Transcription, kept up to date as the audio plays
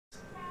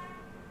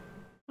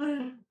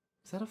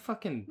Is that a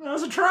fucking... That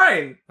was a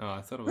train! Oh,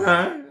 I thought it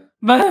was...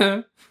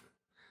 Boo!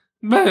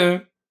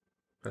 Boo!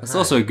 That's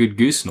also a good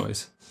goose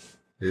noise.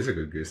 It is a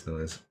good goose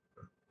noise.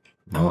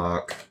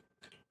 Mark.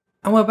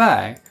 And we're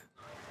back.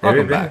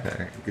 Welcome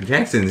back.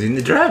 Jackson's in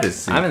the driver's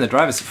seat. I'm in the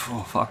driver's...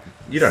 Oh, fuck.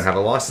 You don't have a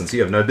license. You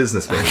have no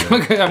business being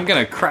there. I'm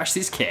gonna crash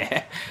this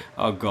car.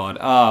 Oh,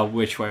 God.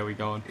 Which way are we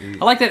going?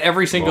 I like that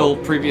every single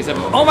previous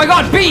episode... Oh, my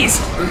God! Bees!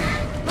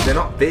 They're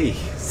not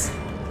bees.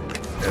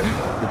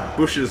 The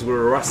bushes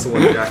were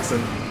rustling,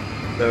 Jackson.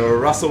 They were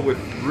rustle with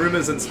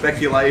rumours and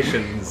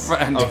speculations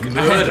of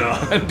murder.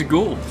 And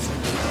ghouls.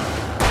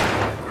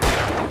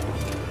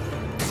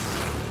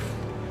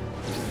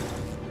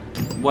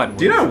 What?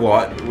 Do you know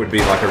what would be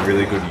like a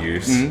really good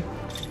use?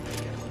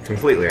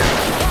 Completely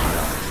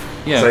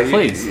Yeah, so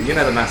please. You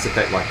know the Mass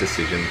Effect like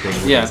decision thing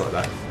and Yeah. things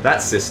like that?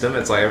 That system,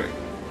 it's like...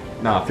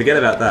 Nah, forget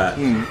about that.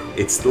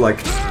 It's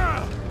like...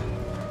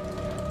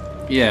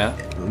 Yeah.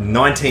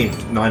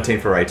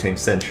 19th or 18th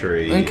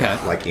century,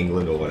 like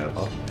England or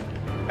whatever.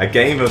 A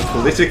game of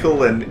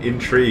political and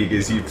intrigue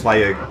as you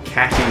play a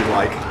catty,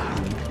 like,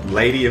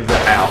 lady of the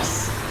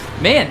house.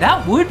 Man,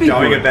 that would be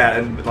going good. about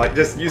and, like,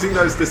 just using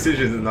those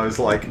decisions and those,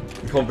 like,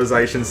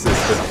 conversation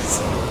systems.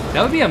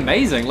 That would be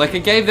amazing. Like, a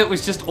game that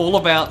was just all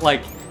about,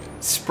 like,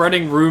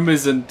 spreading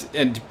rumors and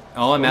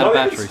oh, I'm out of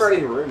batteries.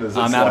 Spreading rumors.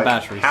 I'm out of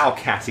batteries. How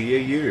catty are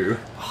you?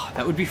 Oh,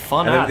 that would be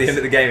fun. And at the end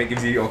of the game, it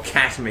gives you your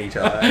cat meter.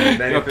 And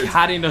then your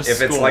cattiness score.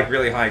 If it's like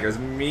really high, it goes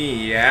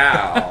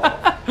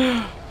meow.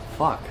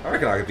 Fuck. I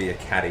reckon I could be a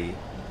catty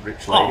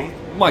rich lady.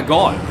 Oh my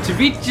god! To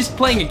be just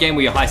playing a game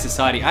where you're high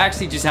society, I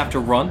actually just have to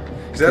run.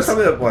 Because that's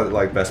probably the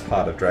like best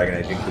part of Dragon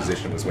Age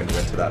Inquisition was when you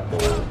went to that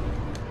ball.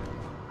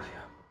 I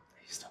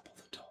used to pull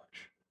the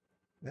torch.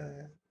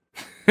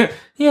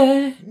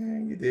 Yeah,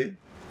 you did.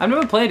 I've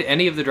never played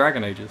any of the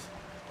Dragon Ages.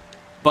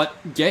 But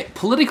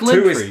political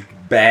 2 intrigue. is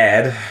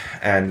bad,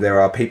 and there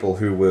are people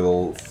who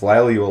will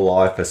flail you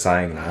alive for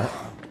saying that.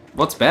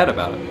 What's bad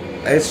about it?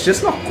 It's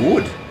just not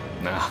good.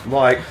 Nah.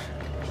 Like,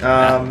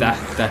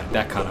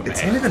 that kind of bad.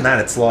 It's not even that,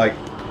 it's like...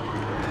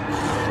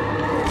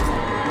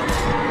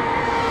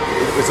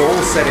 It was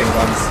all set in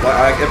one... Like,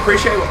 I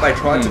appreciate what they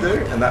tried to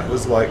do, and that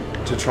was like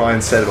to try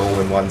and set it all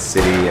in one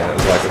city, and it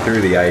was like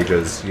through the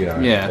ages, you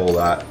know, all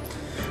that.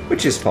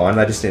 Which is fine,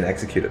 they just didn't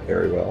execute it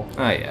very well.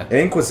 Oh, yeah. In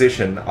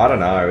Inquisition, I don't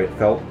know, it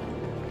felt...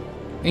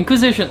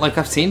 Inquisition, like,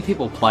 I've seen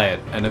people play it,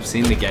 and I've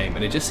seen the game,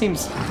 and it just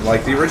seems...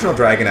 Like, the original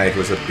Dragon Age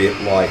was a bit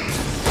like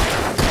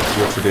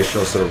your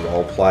traditional sort of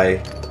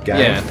role-play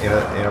game,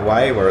 in a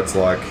way, where it's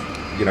like,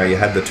 you know, you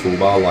had the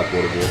toolbar, like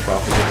World of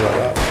Warcraft and things like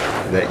that,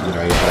 that, you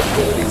know, you had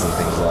abilities and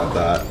things like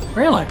that.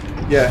 Really?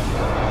 Yeah.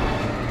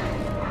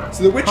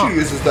 So The Witcher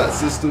uses that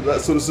system,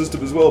 that sort of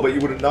system as well, but you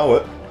wouldn't know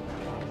it.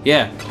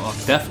 Yeah, oh,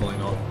 definitely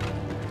not.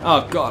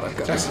 Oh god, I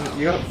got... Jackson,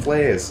 you got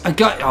flares. I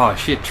got... Oh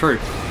shit, true.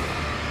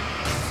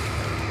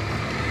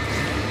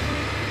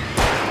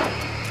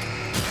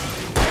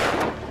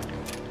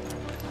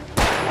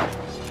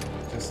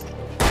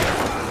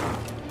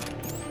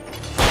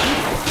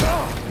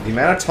 The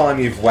amount of time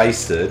you've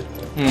wasted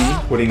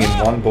putting in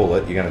one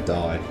bullet, you're gonna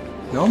die.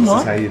 No, I'm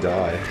not. This is how you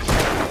die.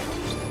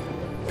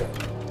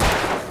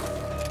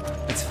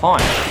 It's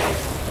fine.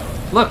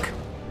 Look!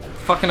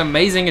 Fucking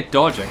amazing at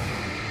dodging.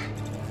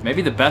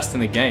 Maybe the best in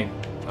the game.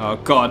 Oh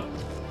god.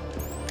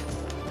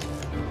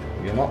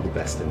 You're not the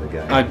best in the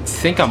game. I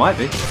think I might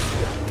be.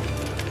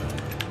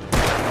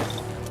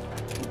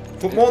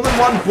 Put more than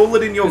one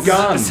bullet in your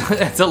gun!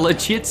 It's a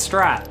legit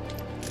strat.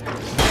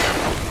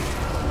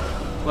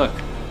 Look.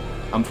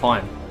 I'm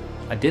fine.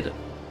 I did it.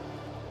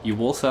 You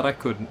all said I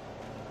couldn't.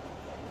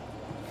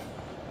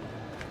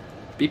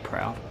 Be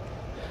proud.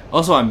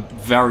 Also, I'm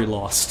very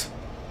lost.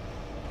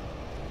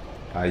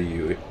 Are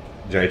you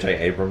J.J.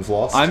 Abrams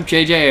lost? I'm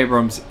J.J.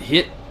 Abrams.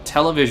 Hit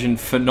television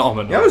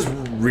phenomenon. Yeah,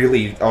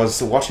 I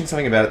was watching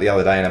something about it the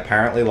other day, and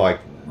apparently, like,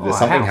 there's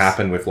something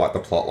happened with, like, the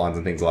plot lines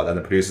and things like that, and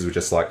the producers were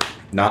just like,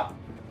 nah,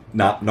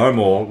 no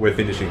more, we're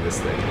finishing this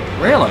thing.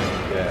 Really?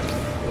 Yeah.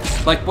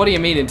 Like, what do you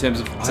mean in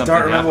terms of something I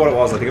don't remember what it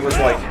was. I think it was,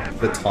 like,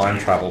 the time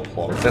travel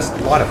plot. Just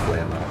light a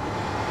flare, mate.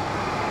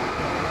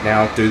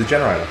 Now, do the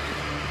generator.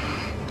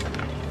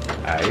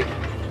 A.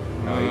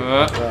 No,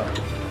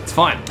 it's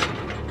fine.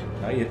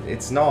 No,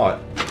 it's not.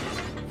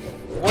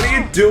 What are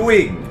you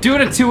doing?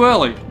 Doing it too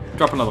early.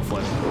 Drop another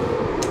flare.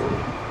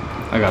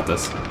 I got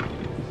this.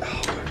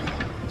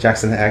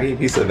 Jackson, how can you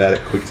be so bad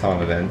at quick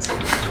time events?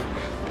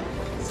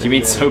 Do you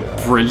mean so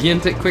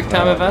brilliant at quick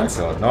time events?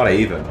 My God, not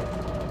even.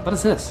 What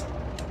is this?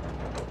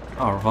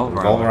 Oh,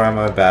 revolver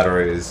ammo,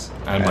 batteries,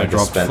 and my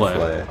dropped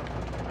flare.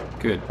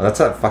 Good. Oh, that's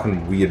that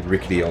fucking weird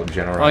rickety old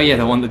generator. Oh yeah,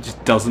 the one that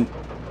just doesn't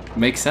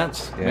make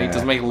sense. Yeah. It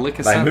doesn't make a lick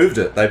of sense. They moved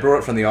it. They brought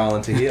it from the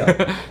island to here.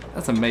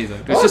 That's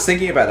amazing. I was just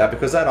thinking about that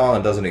because that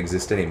island doesn't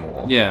exist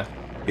anymore. Yeah.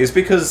 It's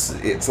because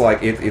it's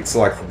like it's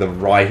like the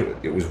right.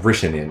 It was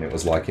written in. It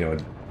was like, you know.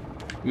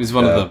 It was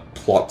one of the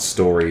plot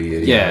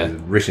story. You know,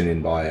 written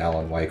in by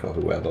Alan Wake or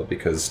whoever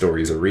because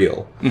stories are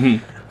real.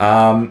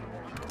 Mm-hmm.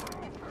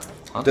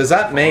 Does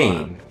that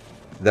mean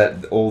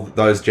that all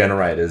those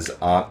generators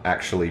aren't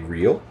actually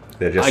real?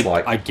 They're just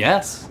I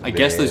guess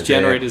those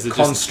generators are just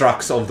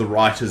constructs of the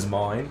writer's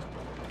mind.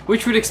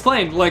 Which would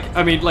explain, like,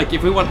 I mean, like,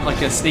 if we want,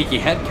 like, a sneaky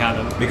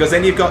headcanon. Because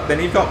then you've got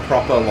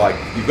proper, like,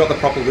 you've got the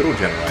proper little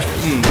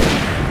generators,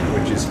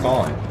 which is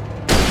fine.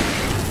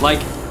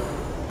 Like,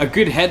 a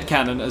good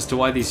headcanon as to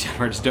why these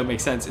generators don't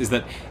make sense is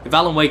that if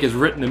Alan Wake has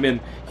written them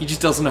in, he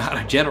just doesn't know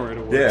how a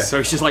generator works. Yeah, so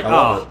he's just like,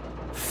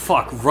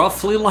 fuck,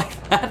 roughly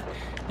like that?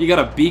 You got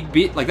a big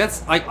bit, like,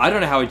 that's, I don't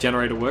know how a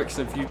generator works.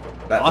 If you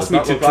ask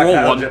me to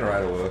draw one,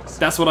 generator works.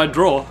 That's what I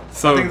draw.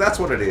 So I think that's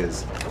what it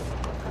is.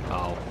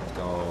 Oh.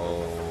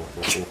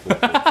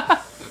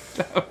 That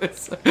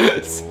was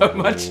so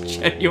much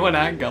genuine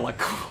anger, like,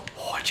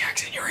 oh,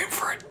 Jackson, you're in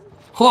for it.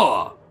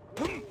 Oh.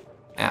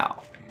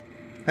 Ow.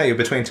 Hey, you're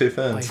between two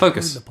ferns.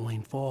 Focus. The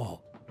plane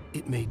fall.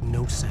 It made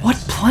no sense. What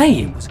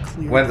plane?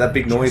 When that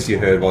big noise you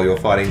heard while you were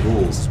fighting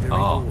ghouls.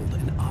 Oh.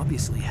 And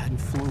obviously hadn't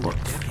flown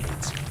in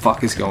decades.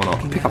 Fuck is going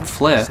on? Pick up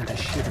flare. Sent a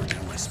shiver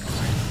down my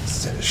spine.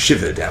 Sent a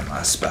shiver down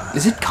my spine.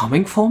 Is it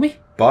coming for me?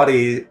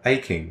 Body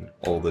aching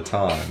all the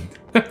time.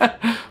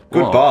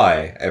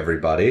 Goodbye,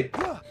 everybody.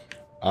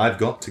 I've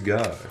got to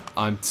go.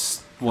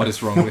 What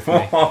is wrong with me?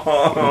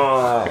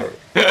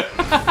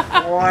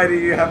 Why do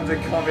you have to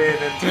come in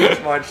and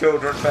teach my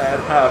children bad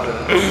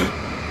habits?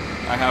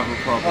 I have a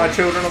problem. My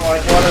children are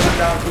like, why doesn't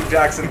Uncle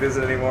Jackson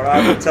visit anymore? I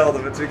have to tell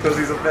them it's because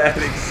he's a bad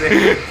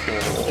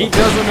example. He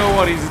doesn't know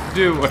what he's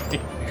doing.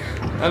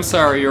 I'm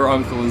sorry your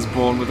uncle is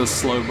born with a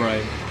slow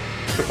brain.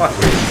 Why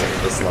would you say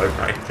the slow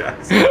brain,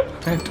 Jackson?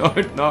 I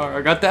don't know.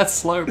 I got that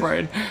slow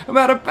brain. I'm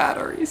out of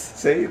batteries.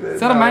 See, is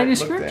that a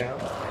manuscript?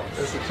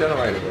 There's a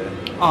generator there.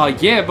 Oh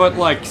yeah, but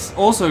like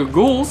also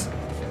ghouls.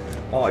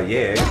 Oh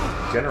yeah,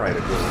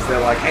 generator ghouls.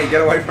 They're like, hey,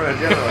 get away from a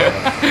generator.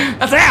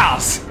 That's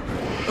ours.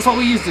 That's what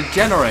we use to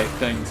generate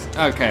things.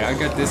 Okay, I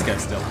got this guy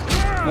still.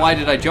 Why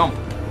did I jump?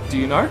 Do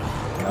you know?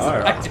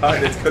 No, I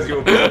don't. It's because you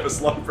were born with a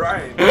slow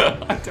brain.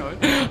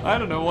 I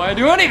don't know why I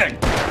do anything.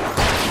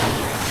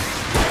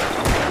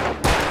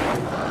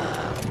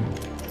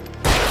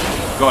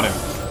 Got him.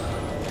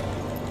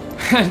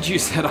 And you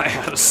said I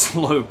had a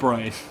slow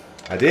brain.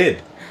 I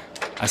did.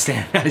 I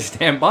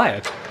stand by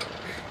it.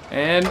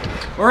 And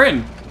we're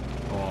in.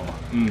 Oh,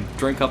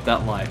 drink up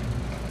that light.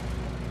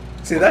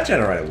 See, that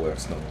generator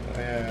works not.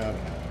 Yeah,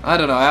 I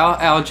don't know.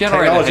 Our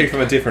generator. Technology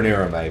from a different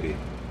era, maybe.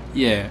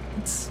 Yeah,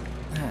 it's.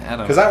 I don't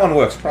know. Because that one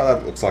works.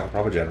 That looks like a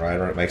proper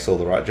generator, and it makes all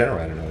the right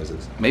generator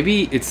noises.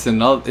 Maybe it's a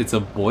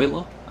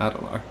boiler. I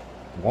don't know.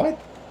 What?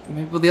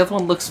 Maybe the other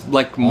one looks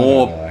like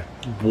more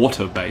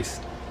water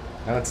based.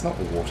 No, it's not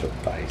water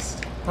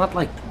based. Not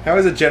like. How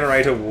is a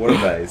generator water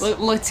based?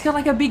 It's got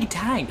like a big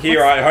tank.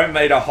 Here, I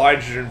homemade a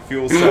hydrogen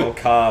fuel cell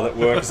car that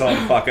works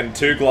on fucking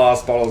 2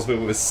 glass bottles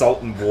filled with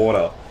salt and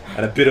water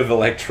and a bit of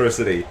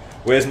electricity.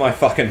 Where's my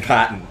fucking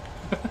patent?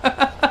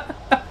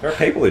 There are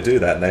people who do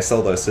that and they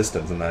sell those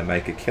systems and they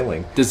make a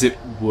killing. Does it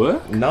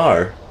work?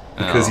 No,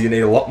 because you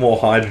need a lot more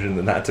hydrogen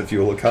than that to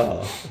fuel a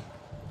car.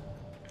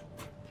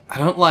 I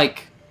don't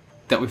like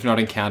that we've not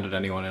encountered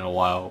anyone in a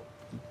while.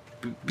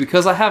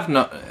 Because I have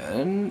not...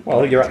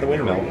 Well, you're at the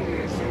windmill.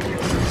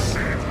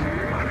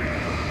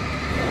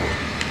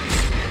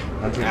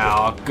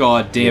 Oh,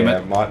 god damn it. Yeah,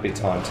 it might be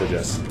time to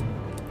just...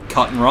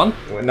 Cut and run?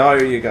 No,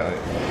 you go...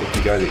 If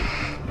you go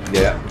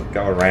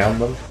go around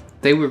them.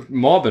 They were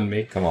mobbing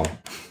me. Come on.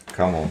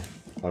 Come on.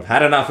 I've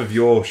had enough of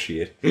your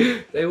shit.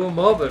 They were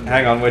mobbing me.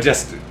 Hang on, we're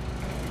just...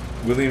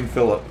 William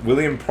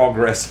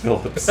Progress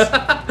Phillips.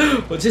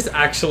 We'll just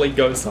actually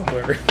go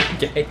somewhere in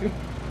the game.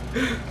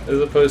 As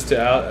opposed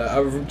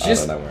to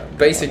just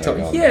basic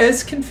topic. Yeah,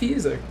 it's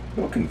confusing.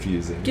 Not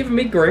confusing. Giving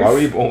me grief. Why were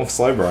you born with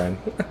slow brain?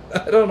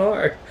 I don't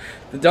know.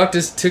 The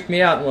doctors took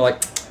me out and were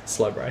like,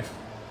 slow brain.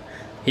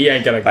 He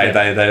ain't gonna get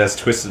They just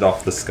twisted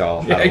off the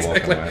skull. Yeah,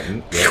 exactly.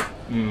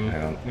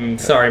 Hang on.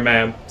 Sorry,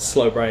 ma'am.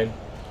 Slow brain.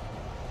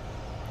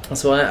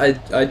 That's why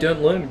I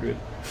don't learn good.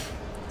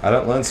 I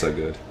don't learn so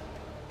good.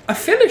 I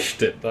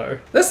finished it, though.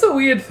 That's the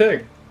weird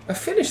thing. I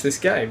finished this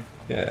game.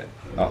 Yeah.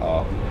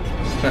 Uh-oh.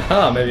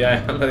 Haha, maybe I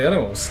am the only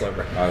one with slow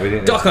brain. Oh, we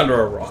didn't Duck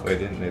under a rock. We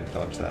didn't need to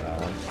dodge that,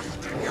 Alan.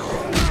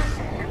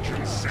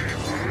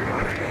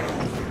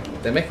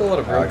 They make a lot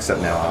of room.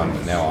 Except now I'm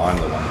the one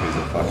who's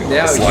a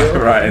fucking slow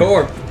brain.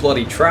 You're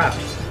bloody trapped.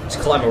 Just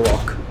climb a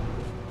rock.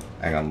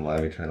 Hang on,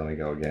 let me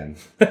go again.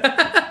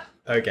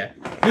 Okay.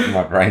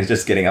 My brain's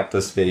just getting up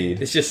to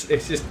speed. It's just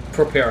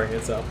preparing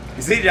itself.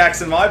 You see,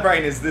 Jackson, my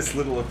brain is this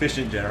little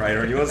efficient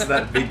generator, and yours is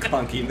that big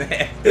clunky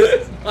there.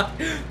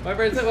 my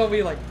brain's not gonna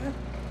be like,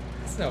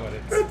 that's not what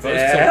it's supposed to What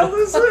the hell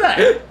is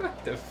that?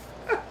 What the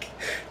fuck?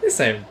 This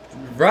ain't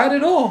right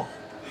at all.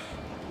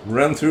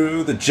 Run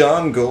through the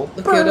jungle.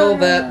 Look at all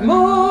that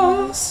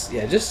moss.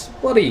 Yeah, just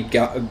bloody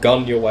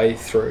gun your way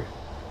through.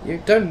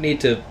 You don't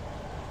need to,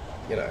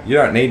 you know. You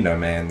don't need no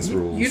man's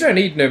rules. You don't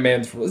need no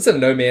man's rules. It's a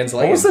no man's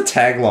land. What was the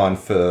tagline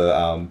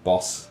for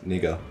Boss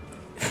Nigger?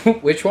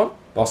 Which one?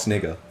 Boss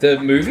Nigger. The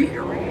movie?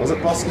 Was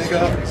it Boss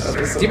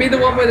Nigger? Do you mean the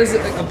one where there's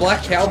a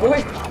black cowboy?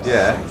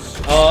 Yeah.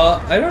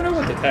 I don't know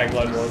what the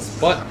tagline was,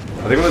 but...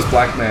 I think it was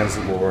Black Man's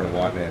Law in a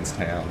White Man's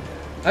Town.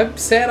 I'm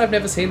sad I've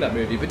never seen that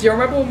movie, but do you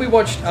remember when we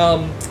watched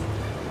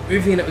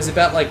movie and it was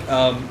about like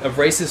a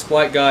racist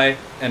white guy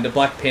and a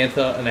Black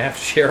Panther and they have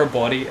to share a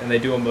body and they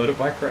do a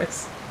motorbike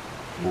race?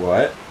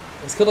 What?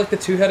 It's called like the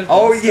Two-Headed Beast.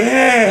 Oh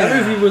yeah!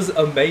 That movie was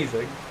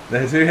amazing.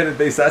 The Two-Headed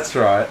Beast, that's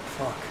right.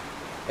 Fuck.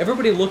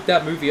 Everybody looked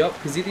that movie up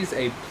because it is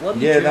a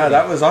bloody journey. no,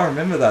 I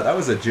remember that. That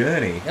was a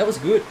journey. That was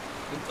good.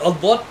 A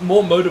lot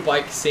more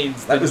motorbike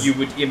scenes than you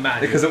would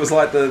imagine. Because it was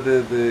like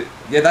the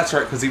yeah, that's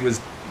right, because he was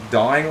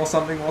dying or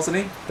something, wasn't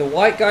he? The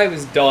white guy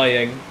was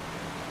dying,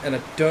 and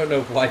I don't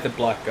know why the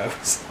black guy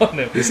was on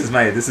him. This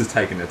is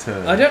taking a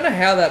turn. I don't know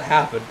how that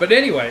happened, but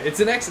anyway, it's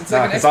like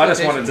an because I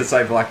just wanted to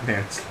say black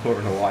man's law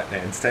in a white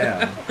man's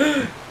town.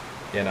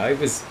 Yeah, no, it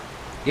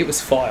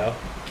was fire.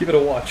 Give it a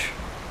watch.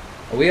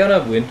 Are we on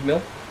a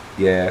windmill?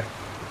 Yeah.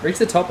 Reach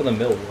the top of the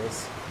mill,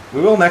 boys. We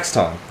will next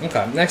time.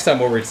 Okay, next time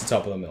we'll reach the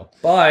top of the mill.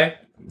 Bye.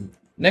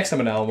 Next time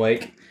in Alan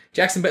Wake,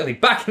 Jackson Bailey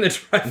back in the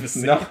driver's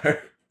seat. No.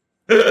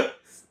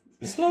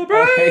 Slow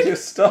break. I hate to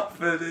stop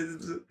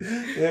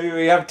it.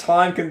 We have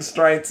time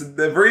constraints and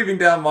they're breathing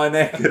down my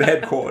neck at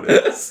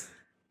headquarters.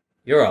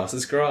 Your ass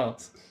is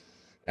grass.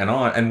 And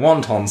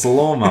Wonton's the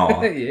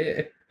lawnmower.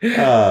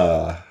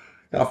 Yeah.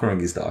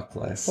 Garfunkel's Dark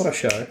Place. What a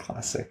show.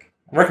 Classic.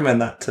 I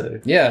recommend that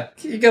too. Yeah,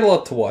 you get a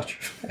lot to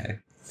watch. Okay.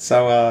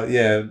 So,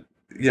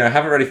 yeah,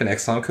 have it ready for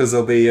next time because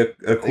there'll be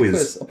a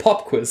quiz. A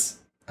pop quiz.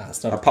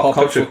 It's not a pop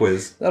culture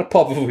quiz. Not a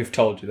pop if we've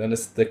told you, then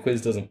the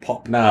quiz doesn't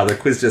pop. Nah, the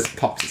quiz just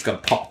pops. It's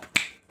got to pop.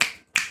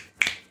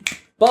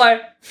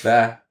 Bye.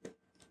 Bye.